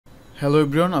Hello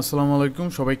everyone, আসসালামু আলাইকুম।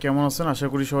 সবাই কেমন আছেন? আশা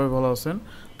করি সবাই ভালো আছেন।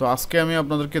 তো আজকে আমি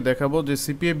আপনাদেরকে দেখাবো যে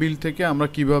সিপিএবিল থেকে আমরা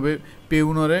কিভাবে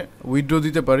পেউনারে উইথড্র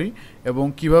দিতে পারি এবং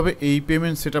কিভাবে এই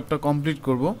পেমেন্ট সেটআপটা কমপ্লিট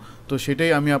করব। তো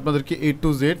সেটাই আমি আপনাদেরকে A to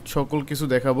Z সকল কিছু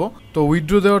দেখাবো। তো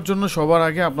উইথড্র দেওয়ার জন্য সবার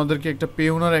আগে আপনাদেরকে একটা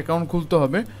পেউনার অ্যাকাউন্ট খুলতে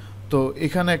হবে। তো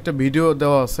এখানে একটা ভিডিও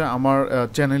দেওয়া আছে আমার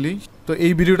চ্যানেলেই। তো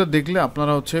এই ভিডিওটা দেখলে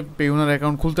আপনারা পেউনার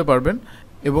অ্যাকাউন্ট খুলতে পারবেন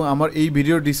এবং আমার এই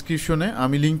ভিডিওর ডিসক্রিপশনে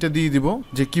আমি লিঙ্কটা দিয়ে দিব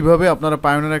যে কিভাবে আপনারা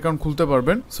পায়োনিয়ার অ্যাকাউন্ট খুলতে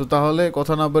পারবেন। সো তাহলে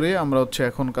কথা না বাড়িয়ে আমরা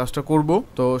এখন কাজটা করব।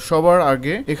 তো সবার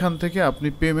আগে এখান থেকে আপনি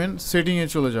পেমেন্ট সেটিংয়ে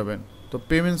চলে যাবেন। তো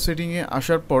পেমেন্ট সেটিংয়ে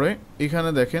আসার পরে এখানে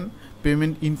দেখেন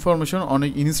পেমেন্ট ইনফরমেশন,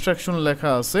 অনেক ইনস্ট্রাকশন লেখা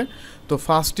আছে। তো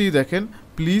ফার্স্টেই দেখেন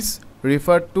please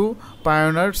refer to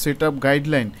pioneer setup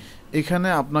guideline. এখানে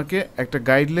আপনাকে একটা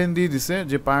গাইডলাইন দিয়ে দিছে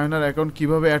যে পায়োনিয়ার অ্যাকাউন্ট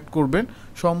কিভাবে অ্যাড করবেন,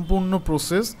 সম্পূর্ণ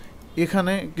প্রসেস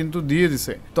এখানে কিন্তু দিয়ে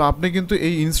দিছে। তো আপনি কিন্তু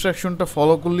এই ইনস্ট্রাকশনটা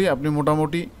ফলো করলেই আপনি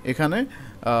মোটামুটি এখানে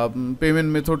পেমেন্ট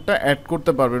মেথডটা অ্যাড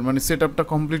করতে পারবেন, মানে সেটআপটা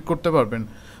কমপ্লিট করতে পারবেন।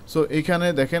 সো এখানে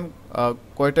দেখেন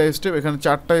কয়টা স্টেপ, এখানে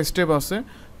 4টা স্টেপ আছে।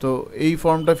 তো এই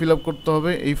ফর্মটা ফিল আপ করতে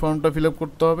হবে, এই ফর্মটা ফিল আপ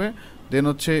করতে হবে, দেন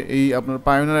এই আপনার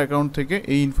পায়োনিয়ার অ্যাকাউন্ট থেকে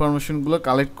এই ইনফরমেশনগুলো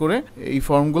কালেক্ট করে এই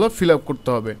ফর্মগুলো ফিল আপ করতে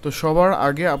হবে। তো সবার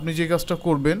আগে আপনি যে কাজটা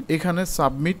করবেন, এখানে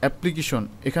সাবমিট অ্যাপ্লিকেশন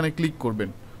এখানে ক্লিক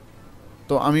করবেন।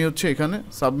 তো আমি এখানে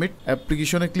সাবমিট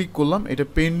অ্যাপ্লিকেশনে ক্লিক করলাম। এটা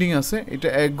পেন্ডিং আছে, এটা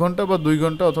 1 ঘন্টা বা 2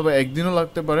 ঘন্টা অথবা একদিনও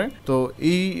লাগতে পারে। তো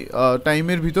এই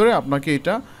টাইমের ভিতরে আপনাকে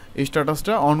এই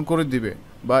স্ট্যাটাসটা অন করে দিবে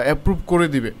বা অ্যাপ্রুভ করে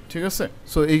দিবে, ঠিক আছে।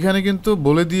 সো এইখানে কিন্তু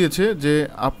বলে দিয়েছে যে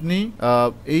আপনি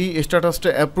এই স্ট্যাটাসটা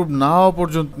অ্যাপ্রুভ না হওয়া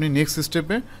পর্যন্ত আপনি নেক্সট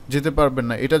স্টেপে যেতে পারবেন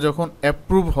না। এটা যখন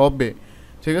অ্যাপ্রুভ হবে,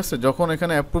 ঠিক আছে, যখন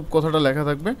এখানে অ্যাপ্রুভ কথাটা লেখা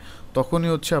থাকবে তখনই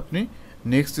আপনি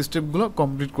নেক্সট স্টেপগুলো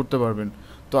কমপ্লিট করতে পারবেন।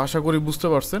 তো আশা করি বুঝতে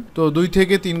পারছেন। তো 2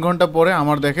 থেকে 3 ঘন্টা পরে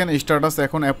আমার দেখেন স্ট্যাটাস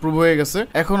এখন অ্যাপ্রুভ হয়ে গেছে।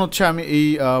 এখন আমি এই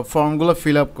ফর্মগুলো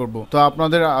ফিল আপ করব। তো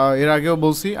আপনাদের এর আগেও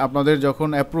বলছি, আপনাদের যখন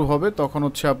অ্যাপ্রুভ হবে তখন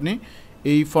আপনি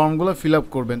এই ফর্মগুলো ফিল আপ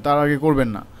করবেন, তার আগে করবেন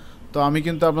না। তো আমি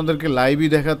কিন্তু আপনাদেরকে লাইভই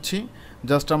দেখাচ্ছি,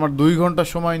 জাস্ট আমার 2 ঘন্টা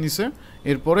সময় নিছে,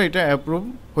 এরপরে এটা অ্যাপ্রুভ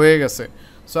হয়ে গেছে।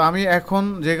 সো আমি এখন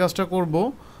যে কাজটা করব,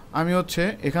 আমি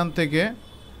এখান থেকে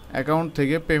অ্যাকাউন্ট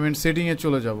থেকে পেমেন্ট সেটিংয়ে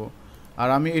চলে যাব। আর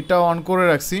আমি এটা অন করে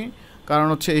রাখছি কারণ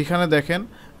এইখানে দেখেন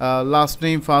last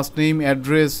name, first name,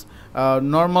 address,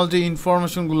 normal যে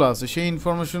ইনফরমেশনগুলো আছে সেই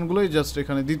ইনফরমেশনগুলোই জাস্ট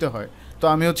এখানে দিতে হয়। তো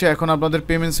আমি এখন আপনাদের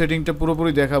পেমেন্ট সেটিংটা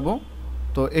পুরোপুরি দেখাবো।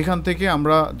 তো এখান থেকে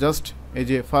আমরা জাস্ট এই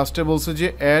যে ফার্স্টে বলছে যে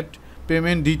অ্যাড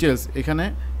পেমেন্ট ডিটেলস, এখানে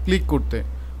ক্লিক করতে।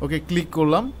 ওকে, ক্লিক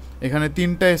করলাম। এখানে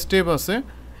 3টা স্টেপ আছে,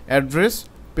 অ্যাড্রেস,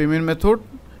 পেমেন্ট মেথড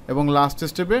এবং লাস্ট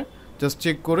স্টেপে জাস্ট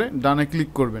চেক করে ডানে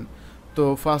ক্লিক করবেন। তো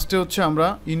ফার্স্টে আমরা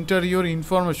ইন্টারিয়র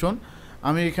ইনফরমেশন,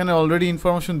 আমি এখানে অলরেডি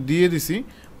ইনফরমেশন দিয়ে দিছি,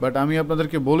 বাট আমি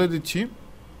আপনাদেরকে বলে দিচ্ছি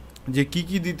যে কি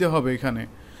কি দিতে হবে এখানে।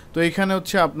 তো এখানে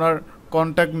আপনার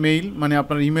কন্ট্যাক্ট মেইল, মানে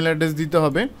আপনার ইমেল অ্যাড্রেস দিতে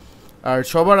হবে। আর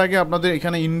সবার আগে আপনাদের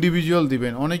এখানে ইন্ডিভিজুয়াল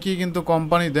দিবেন। অনেকেই কিন্তু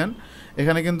কোম্পানি দেন,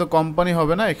 এখানে কিন্তু কোম্পানি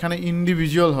হবে না, এখানে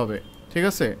ইন্ডিভিজুয়াল হবে, ঠিক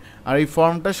আছে। আর এই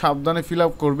ফর্মটা সাবধানে ফিল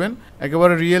আপ করবেন,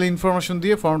 একেবারে রিয়েল ইনফরমেশন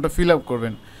দিয়ে ফর্মটা ফিল আপ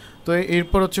করবেন। তো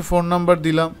এরপর ফোন নাম্বার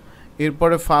দিলাম,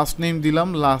 এরপরে ফার্স্ট নেম দিলাম,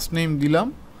 লাস্ট নেম দিলাম,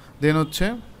 দেন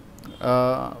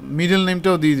মিডল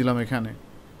নেমটাও দিয়ে দিলাম এখানে।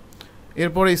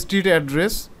 এরপরে স্ট্রিট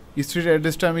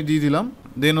অ্যাড্রেসটা আমি দিয়ে দিলাম।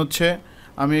 দেন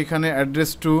আমি এখানে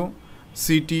অ্যাড্রেস টু,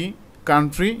 সিটি,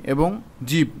 কান্ট্রি এবং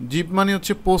জিপ মানে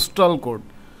পোস্টাল কোড,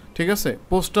 ঠিক আছে।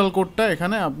 পোস্টাল কোডটা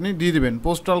এখানে আপনি দিয়ে দিবেন।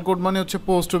 পোস্টাল কোড মানে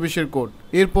পোস্ট অফিসের কোড।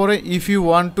 এরপরে if you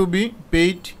want to be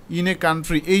paid in a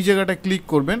country, এই জায়গাটা ক্লিক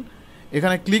করবেন।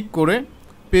 এখানে ক্লিক করে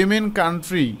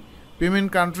পেমেন্ট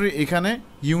কান্ট্রি এখানে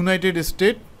ইউনাইটেড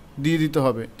স্টেট দিয়ে দিতে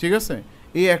হবে, ঠিক আছে।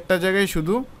 এই একটা জায়গায়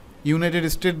শুধু ইউনাইটেড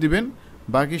স্টেট দিবেন,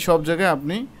 বাকি সব জায়গায়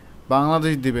আপনি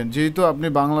বাংলাদেশ দিবেন, যেহেতু আপনি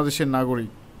বাংলাদেশের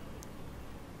নাগরিক।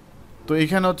 তো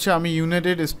এখানে আমি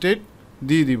ইউনাইটেড স্টেট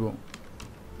দিয়ে দিব।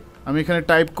 আমি এখানে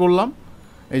টাইপ করলাম,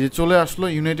 এই যে চলে আসলো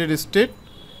ইউনাইটেড স্টেট।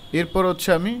 এরপর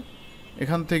আমি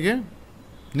এখান থেকে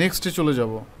নেক্সটে চলে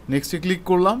যাব। নেক্সটে ক্লিক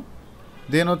করলাম।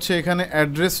 দেন এখানে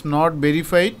অ্যাড্রেস নট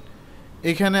ভেরিফাইড,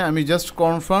 এখানে আমি জাস্ট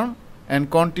কনফার্ম অ্যান্ড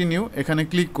কন্টিনিউ এখানে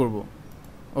ক্লিক করব।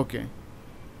 ওকে,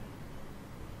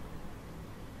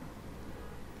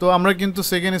 তো আমরা কিন্তু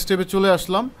সেকেন্ড স্টেপে চলে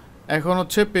আসলাম। এখন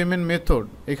পেমেন্ট মেথড,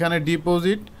 এখানে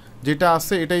ডিপোজিট যেটা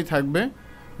আছে এটাই থাকবে,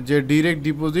 যে ডিরেক্ট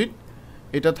ডিপোজিট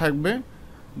এটা থাকবে।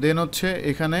 দেন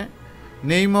এখানে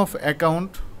নেম অফ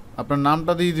অ্যাকাউন্ট, আপনার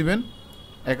নামটা দিয়ে দিবেন,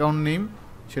 অ্যাকাউন্ট নেম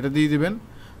সেটা দিয়ে দিবেন।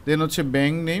 দেন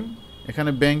ব্যাঙ্ক নেম,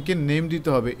 এখানে ব্যাংকের নেম দিতে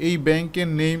হবে। এই ব্যাংকের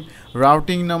name,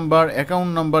 routing number,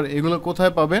 account number এগুলো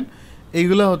কোথায় পাবেন?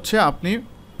 এইগুলো আপনি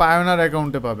পায়োনিয়ার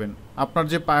অ্যাকাউন্টে পাবেন। আপনার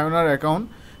যে পায়োনিয়ার অ্যাকাউন্ট,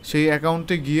 সেই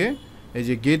অ্যাকাউন্টে গিয়ে এই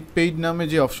যে গেট পেইড নামে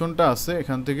যে অপশনটা আছে,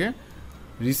 এখান থেকে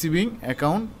রিসিভিং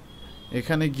অ্যাকাউন্ট,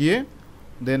 এখানে গিয়ে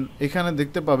দেন এখানে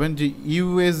দেখতে পাবেন যে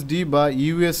ইউএসডি বা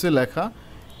ইউএসএ লেখা,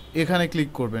 এখানে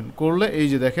ক্লিক করবেন। করলে এই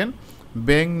যে দেখেন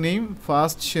bank name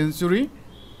first century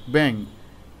bank,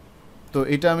 তো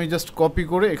এটা আমি জাস্ট কপি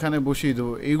করে এখানে বসিয়ে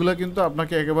দেবো। এইগুলো কিন্তু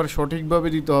আপনাকে একেবারে সঠিকভাবে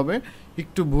দিতে হবে,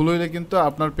 একটু ভুল হইলে কিন্তু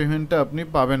আপনার পেমেন্টটা আপনি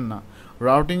পাবেন না।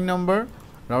 রাউটিং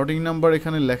নাম্বার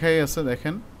এখানে লেখাই আছে,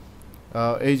 দেখেন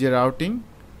এই যে রাউটিং,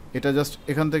 এটা জাস্ট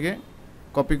এখান থেকে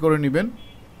কপি করে নেবেন,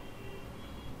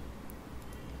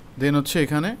 দেন হচ্ছে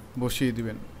এখানে বসিয়ে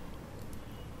দিবেন।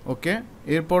 ওকে,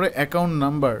 এরপরে অ্যাকাউন্ট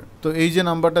নাম্বার, তো এই যে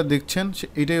নাম্বারটা দেখছেন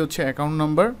এটাই হচ্ছে অ্যাকাউন্ট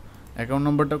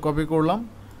নাম্বারটা কপি করলাম,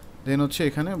 দেন হচ্ছে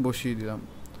এখানে বসিয়ে দিলাম।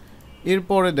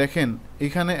 এরপরে দেখেন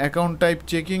এখানে অ্যাকাউন্ট টাইপ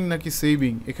চেকিং নাকি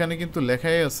সেভিং, এখানে কিন্তু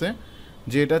লেখাই আছে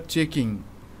যে এটা চেকিং,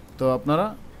 তো আপনারা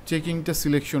চেকিংটা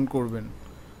সিলেকশন করবেন।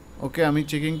 ওকে, আমি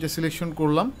চেকিংটা সিলেকশন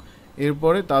করলাম।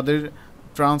 এরপরে তাদের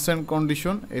টার্মস অ্যান্ড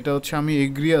কন্ডিশন, এটা হচ্ছে আমি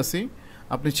এগ্রি আছি,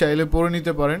 আপনি চাইলে পড়ে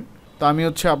নিতে পারেন, তো আমি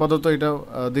হচ্ছে আপাতত এটা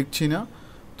দেখছি না,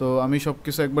 তো আমি সব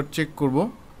কিছু একবার চেক করব।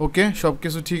 ওকে, সব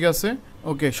কিছু ঠিক আছে।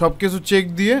 ওকে, সব কিছু চেক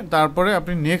দিয়ে তারপরে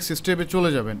আপনি নেক্সট স্টেপে চলে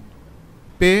যাবেন।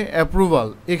 পে অ্যাপ্রুভাল,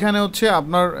 এখানে হচ্ছে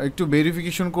আপনার একটু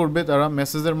ভেরিফিকেশন করবে তারা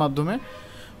মেসেজের মাধ্যমে,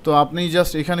 তো আপনি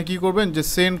জাস্ট এখানে কি করবেন যে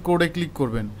সেন্ড কোডে ক্লিক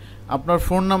করবেন, আপনার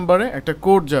ফোন নাম্বারে একটা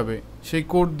কোড যাবে, সেই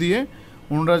কোড দিয়ে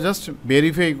ওনারা জাস্ট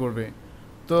ভেরিফাই করবে।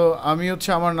 তো আমি হচ্ছে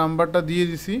আমার নাম্বারটা দিয়ে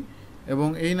দিছি এবং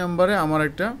এই নাম্বারে আমার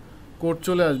একটা কোড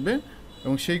চলে আসবে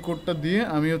এবং সেই কোডটা দিয়ে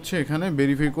আমি হচ্ছে এখানে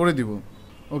ভেরিফাই করে দিব।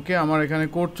 ওকে, আমার এখানে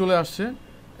কোড চলে আসছে,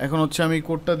 এখন হচ্ছে আমি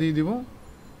কোডটা দিয়ে দিব,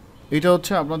 এটা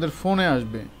হচ্ছে আপনাদের ফোনে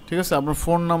আসবে, ঠিক আছে, আপনার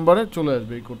ফোন নাম্বারে চলে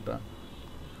আসবে এই কোডটা।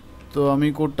 তো আমি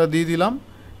কোডটা দিয়ে দিলাম,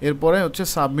 এরপরে হচ্ছে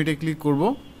সাবমিটে ক্লিক করব।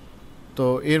 তো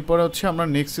এরপরে হচ্ছে আমরা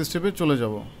নেক্সট স্টেপে চলে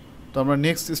যাব। তো আমরা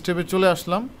নেক্সট স্টেপে চলে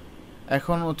আসলাম,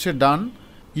 এখন হচ্ছে ডান,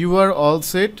 you R all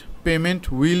set, payment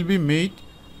will be made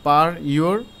per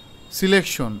your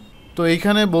selection. তো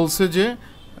এইখানে বলছে যে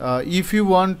if you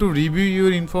want to review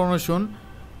your information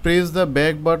press the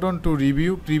back button to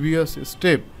review previous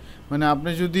step, মানে আপনি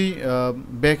যদি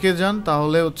ব্যাকে যান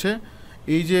তাহলে হচ্ছে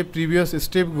এই যে প্রিভিয়াস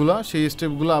স্টেপগুলো, সেই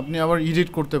স্টেপগুলো আপনি আবার এডিট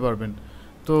করতে পারবেন।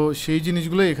 তো সেই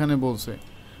জিনিসগুলো এখানে বলছে।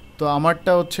 তো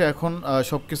আমারটা হচ্ছে এখন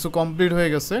সব কিছু কমপ্লিট হয়ে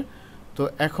গেছে। তো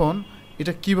এখন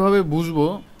এটা কিভাবে বুঝবো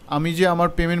আমি যে আমার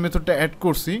পেমেন্ট মেথডটা অ্যাড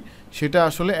করছি সেটা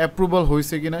আসলে অ্যাপ্রুভাল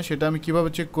হয়েছে কিনা, সেটা আমি কিভাবে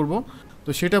চেক করব? তো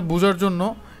সেটা বোঝার জন্য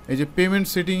এই যে পেমেন্ট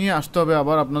সেটিংয়ে আসতে হবে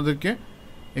আবার আপনাদেরকে।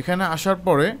 এখানে আসার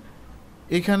পরে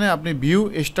এখানে আপনি ভিউ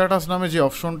স্ট্যাটাস নামে যে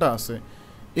অপশনটা আছে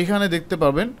এখানে দেখতে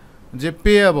পাবেন যে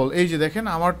পেয়াবল, এই যে দেখেন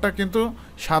আমারটা কিন্তু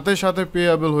সাথে সাথে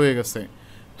পেয়াবল হয়ে গেছে।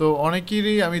 তো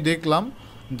অনেকেরই আমি দেখলাম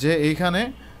যে এইখানে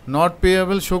নট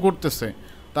পেয়াবল শো করতেছে,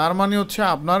 তার মানে হচ্ছে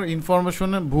আপনার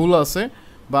ইনফরমেশনে ভুল আছে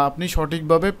বা আপনি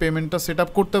সঠিকভাবে পেমেন্টটা সেট আপ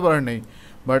করতে পারেন নাই।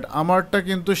 বাট আমারটা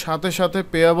কিন্তু সাথে সাথে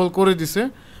পেয়াবল করে দিছে,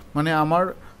 মানে আমার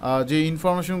যে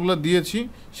ইনফরমেশনগুলো দিয়েছি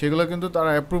সেগুলো কিন্তু তারা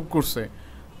অ্যাপ্রুভ করছে।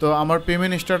 তো আমার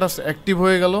পেমেন্ট স্ট্যাটাস অ্যাক্টিভ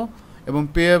হয়ে গেল এবং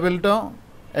পেয়াবেলটাও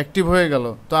অ্যাক্টিভ হয়ে গেল।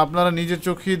 তো আপনারা নিজের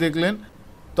চোখেই দেখলেন।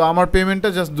 তো আমার পেমেন্টটা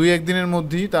জাস্ট 2-1 দিনের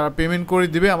মধ্যেই তারা পেমেন্ট করে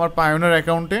দিবে আমার পায়োনিয়ার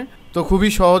অ্যাকাউন্টে। তো খুবই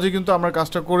সহজে কিন্তু আমরা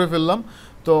কাজটা করে ফেললাম।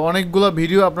 তো অনেকগুলো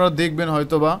ভিডিও আপনারা দেখবেন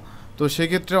হয়তোবা, তো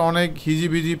সেক্ষেত্রে অনেক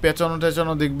হিজিবিজি পেঁচানো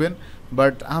টেচানো দেখবেন,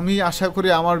 বাট আমি আশা করি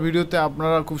আমার ভিডিওতে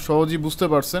আপনারা খুব সহজেই বুঝতে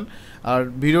পারছেন। আর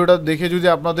ভিডিওটা দেখে যদি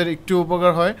আপনাদের একটু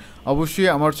উপকার হয় অবশ্যই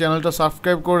আমার চ্যানেলটা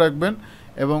সাবস্ক্রাইব করে রাখবেন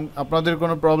এবং আপনাদের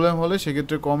কোনো প্রবলেম হলে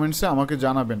সেক্ষেত্রে কমেন্টসে আমাকে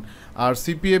জানাবেন। আর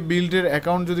সিপিএ বিল্ডের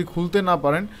অ্যাকাউন্ট যদি খুলতে না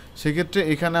পারেন সেক্ষেত্রে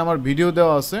এখানে আমার ভিডিও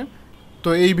দেওয়া আছে, তো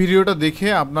এই ভিডিওটা দেখে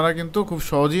আপনারা কিন্তু খুব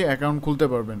সহজেই অ্যাকাউন্ট খুলতে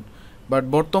পারবেন। বাট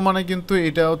বর্তমানে কিন্তু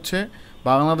এটা হচ্ছে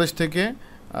বাংলাদেশ থেকে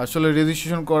আসলে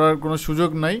রেজিস্ট্রেশন করার কোনো সুযোগ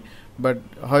নাই, বাট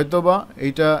হয়তোবা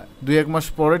এইটা 2-1 মাস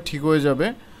পরে ঠিক হয়ে যাবে,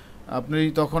 আপনি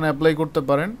তখন অ্যাপ্লাই করতে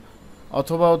পারেন।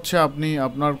 অথবা হচ্ছে আপনি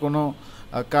আপনার কোনো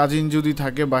কাজিন যদি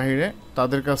থাকে বাইরে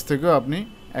তাদের কাছ থেকেও আপনি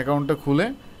অ্যাকাউন্টটা খুলে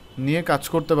নিয়ে কাজ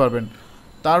করতে পারবেন।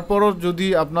 তারপরও যদি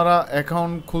আপনারা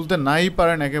অ্যাকাউন্ট খুলতে নাই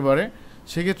পারেন একেবারে,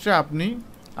 সেক্ষেত্রে আপনি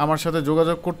আমার সাথে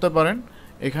যোগাযোগ করতে পারেন।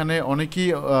 এখানে অনেকেই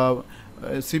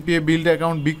সিপিএ বিল্ড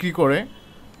অ্যাকাউন্ট বিক্রি করে,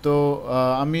 তো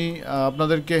আমি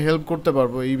আপনাদেরকে হেল্প করতে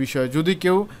পারবো এই বিষয়ে যদি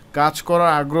কেউ কাজ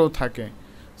করার আগ্রহ থাকে।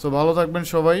 সো ভালো থাকবেন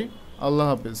সবাই, আল্লাহ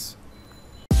হাফেজ।